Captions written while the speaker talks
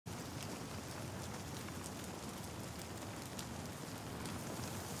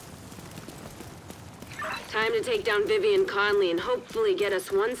Time to take down Vivian Conley and hopefully get us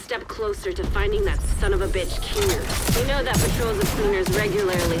one step closer to finding that son of a bitch Keener. We know that patrols of cleaners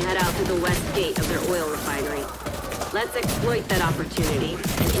regularly head out through the west gate of their oil refinery. Let's exploit that opportunity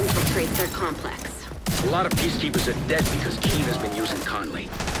and infiltrate their complex. A lot of peacekeepers are dead because Keener's been using Conley.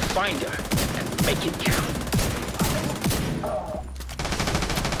 Find her and make it count.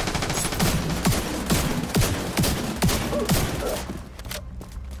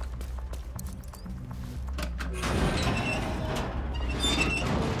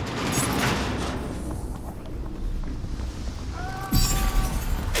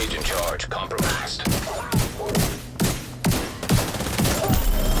 Agent charge compromised.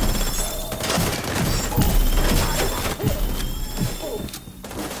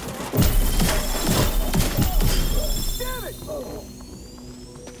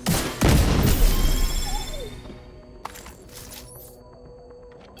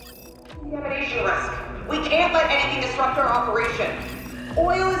 Contamination risk. We can't let anything disrupt our operation.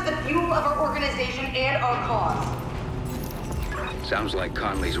 Oil is the fuel of our organization and our cause. Sounds like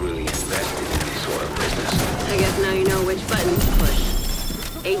Conley's really invested in this sort of business. I guess now you know which buttons to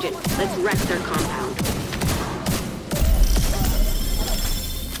push. Agent, let's wreck their compound.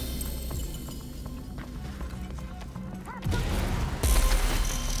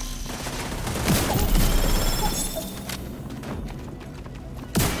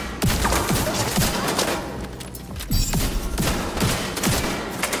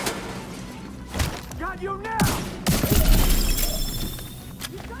 Got you now!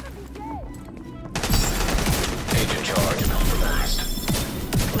 Agent charge compromised.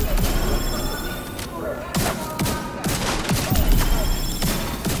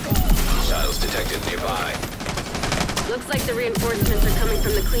 Hostiles detected nearby. Looks like the reinforcements are coming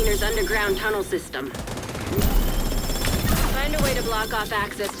from the cleaner's underground tunnel system. Find a way to block off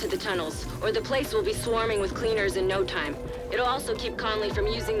access to the tunnels, or the place will be swarming with cleaners in no time. It'll also keep Conley from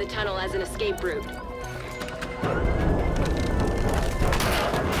using the tunnel as an escape route.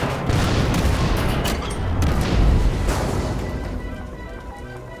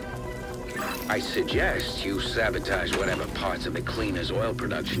 I suggest you sabotage whatever parts of the cleaner's oil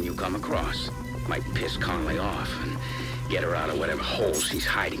production you come across. Might piss Conley off and get her out of whatever hole she's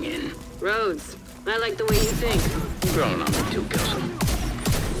hiding in. Rhodes, I like the way you think. Growing on me too, Gilson.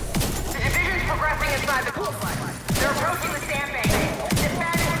 The division's progressing inside the complex. They're approaching the sandbank.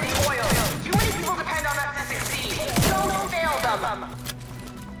 Disbanding the oil. Too many people depend on us to succeed. Don't fail them.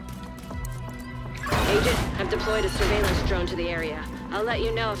 Agent, I've deployed a surveillance drone to the area. I'll let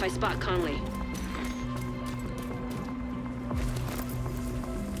you know if I spot Conley.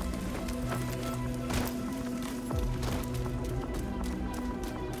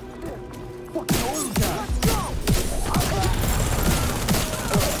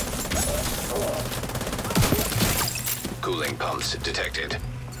 Cooling pumps detected.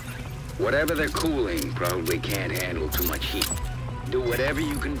 Whatever they're cooling probably can't handle too much heat. Do whatever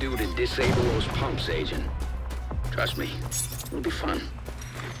you can do to disable those pumps, Agent. Trust me, it'll be fun.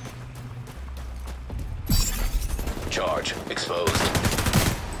 Charge exposed.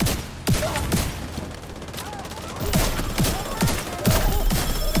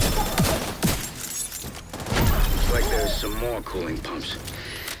 Looks like there's some more cooling pumps.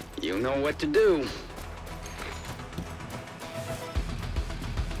 You know what to do.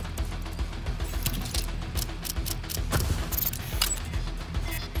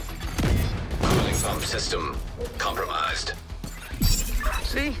 Cooling pump system compromised.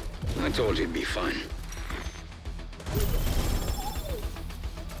 See? I told you it'd be fun.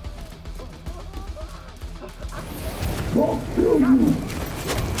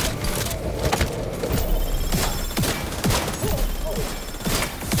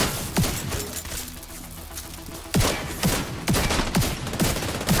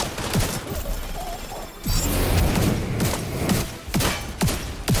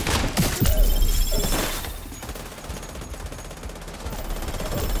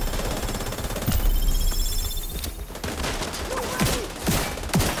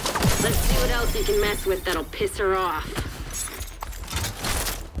 Let's see what else you can mess with that'll piss her off.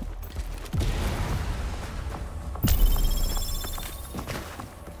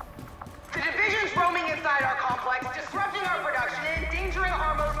 The division's roaming inside our complex, disrupting our production and endangering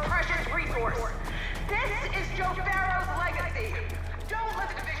our most precious resource. This is Joe Farrow's legacy. Don't let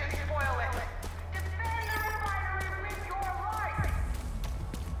the division spoil it. Defend the refinery with your life.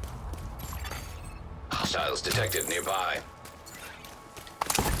 Hostiles detected nearby.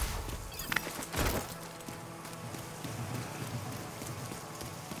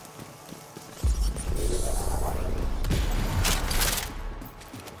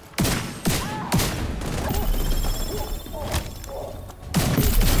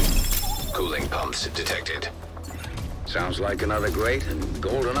 pumps detected. Sounds like another great and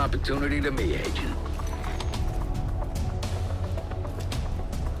golden opportunity to me, Agent.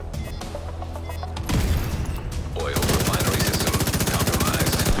 Oil refinery system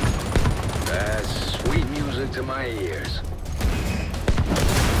compromised. That's sweet music to my ears.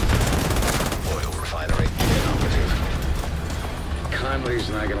 Oil refinery inoperative. Conley's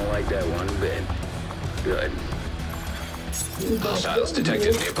not gonna like that one bit. Good. Hostiles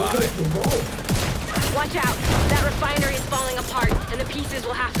detected nearby. Watch out! That refinery is falling apart, and the pieces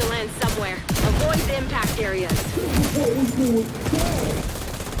will have to land somewhere. Avoid the impact areas.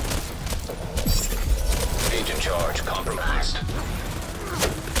 Agent charge compromised.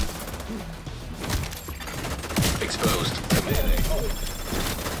 Exposed.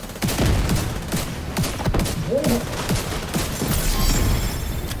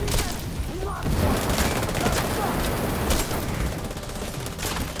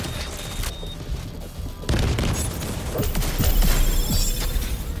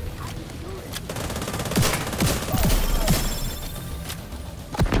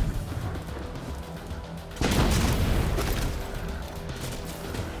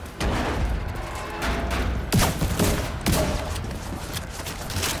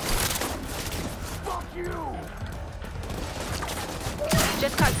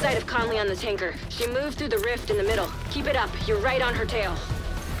 Just caught sight of Conley on the tanker. She moved through the rift in the middle. Keep it up. You're right on her tail.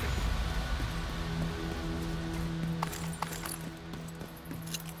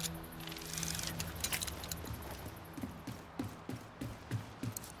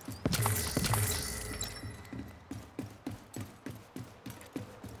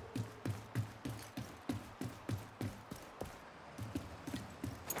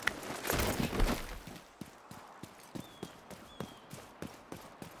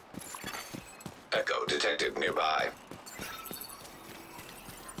 Echo detected nearby.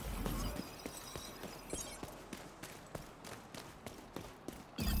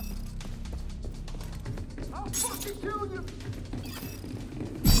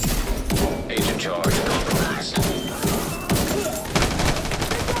 Agent charge compromised.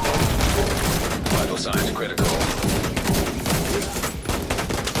 Vital signs critical.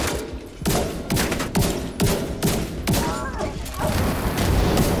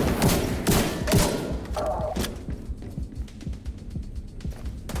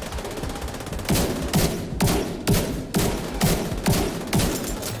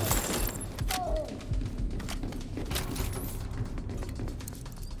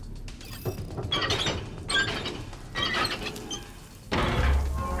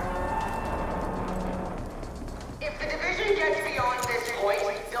 If the division gets beyond this point,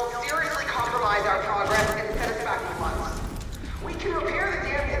 they'll seriously compromise our progress and set us back months. We can repair the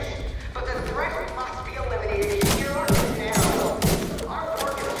damage, but the threat must be eliminated here and now. Our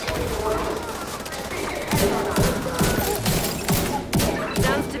work is fully ordered. They depend on us.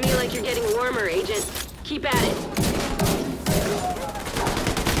 Sounds to me like you're getting warmer, Agent. Keep at it.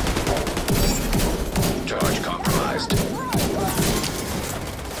 Charge compromised.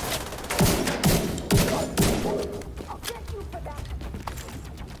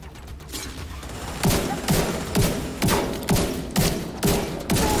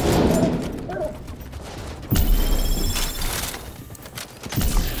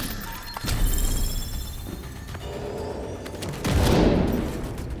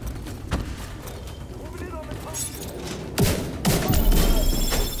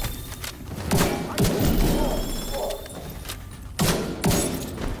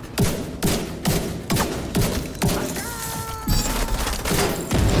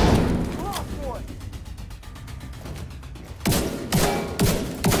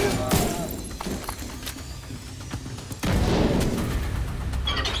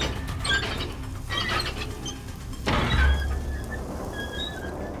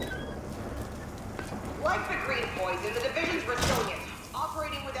 Like the green poison, the division's resilient,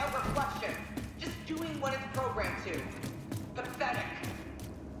 operating without reflection, just doing what it's programmed to. Pathetic.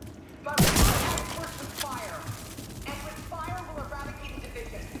 But we have first with fire, and with fire we'll eradicate the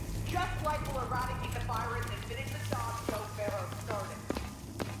division, just like we'll eradicate the virus and finish the job Joe Barrow started.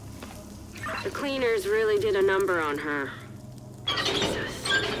 The cleaners really did a number on her. Jesus.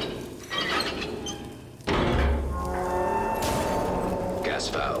 Gas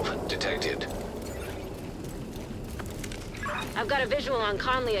valve detected. I've got a visual on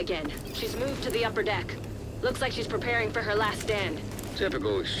Conley again. She's moved to the upper deck. Looks like she's preparing for her last stand.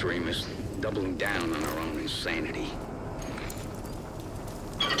 Typical extremist, doubling down on her own insanity.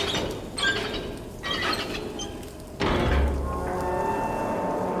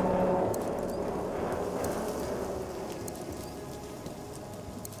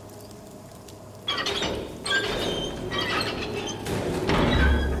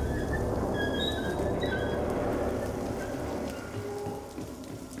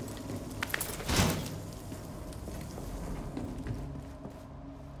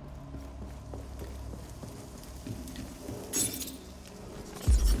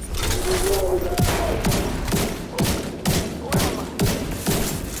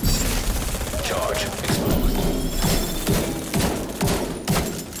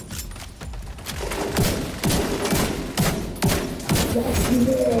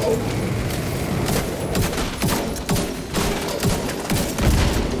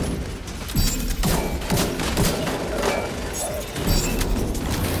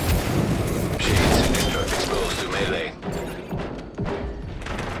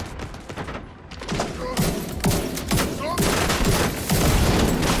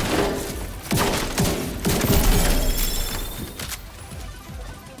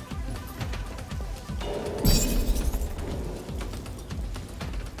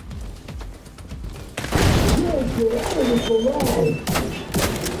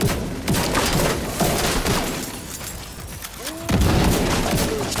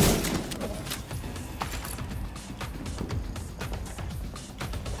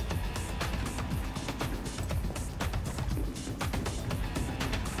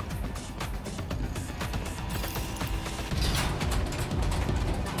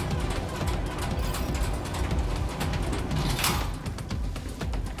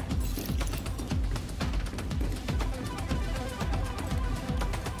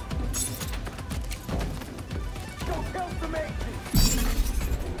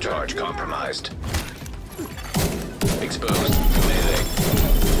 Charge compromised. Exposed to melee.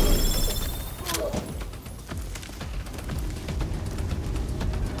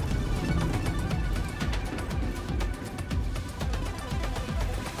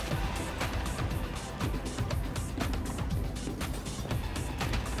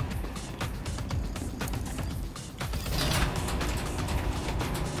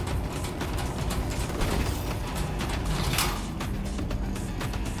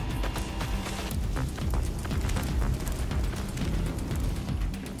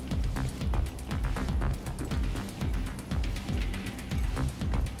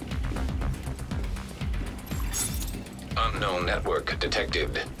 Unknown network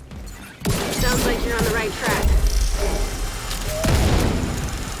detected. Sounds like you're on the right track.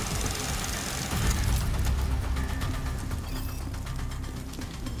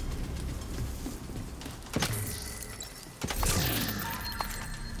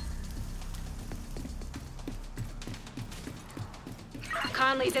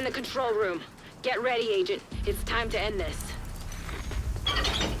 Conley's in the control room. Get ready, Agent. It's time to end this.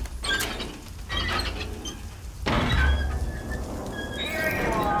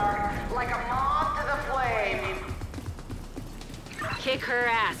 Kick her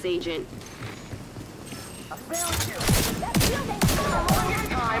ass, Agent. I found you. For the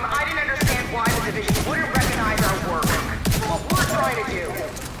longest time, I didn't understand why the division wouldn't recognize our work. What we're trying to do.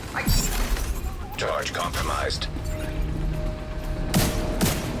 Charge compromised.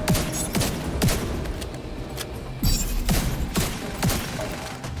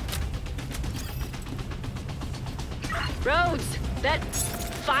 Rhodes, that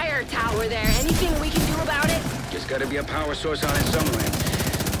fire tower there, anything we can do about it? Just gotta be a power source on it somewhere.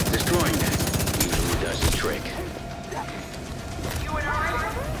 Destroying that usually does the trick. You and I,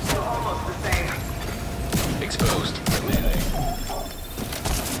 we're almost the same. Exposed to melee.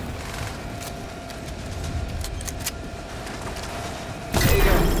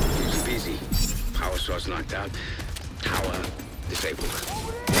 Easy peasy. Power source knocked out. Tower disabled.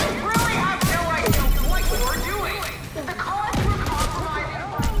 You really have no idea what you're doing. The cause we're compromising.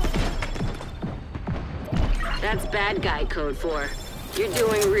 That's bad guy code 4. You're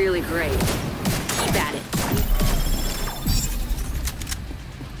doing really great. Keep at it.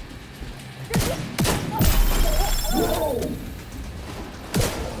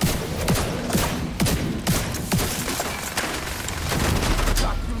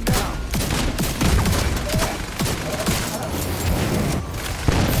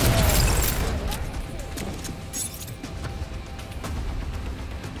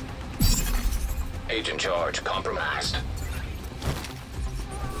 Agent charge compromised.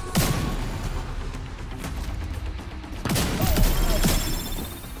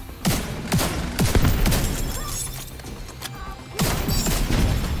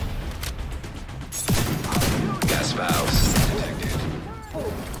 Gas valves detected.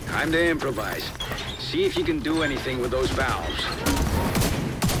 Time to improvise. See if you can do anything with those valves.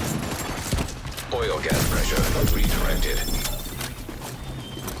 Oil gas pressure redirected.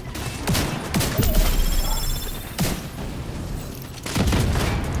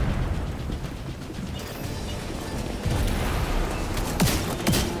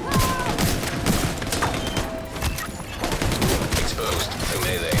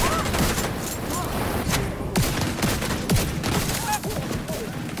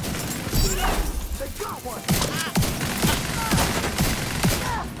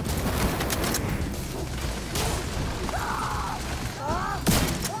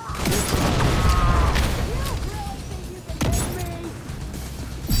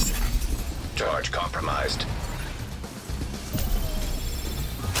 Charge compromised.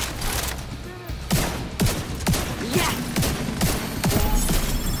 Yes!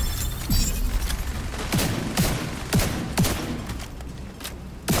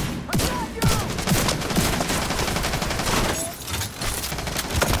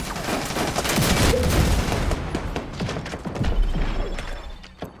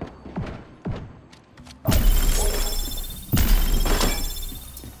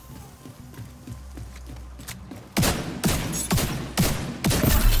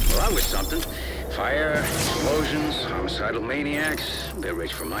 Something. Fire, explosions, homicidal maniacs. A bit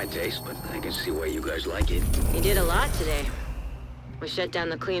rich for my taste, but I can see why you guys like it. You did a lot today. We shut down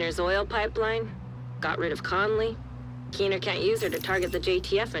the cleaner's oil pipeline, got rid of Conley. Keener can't use her to target the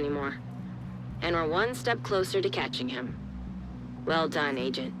JTF anymore. And we're one step closer to catching him. Well done,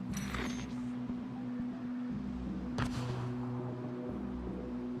 Agent.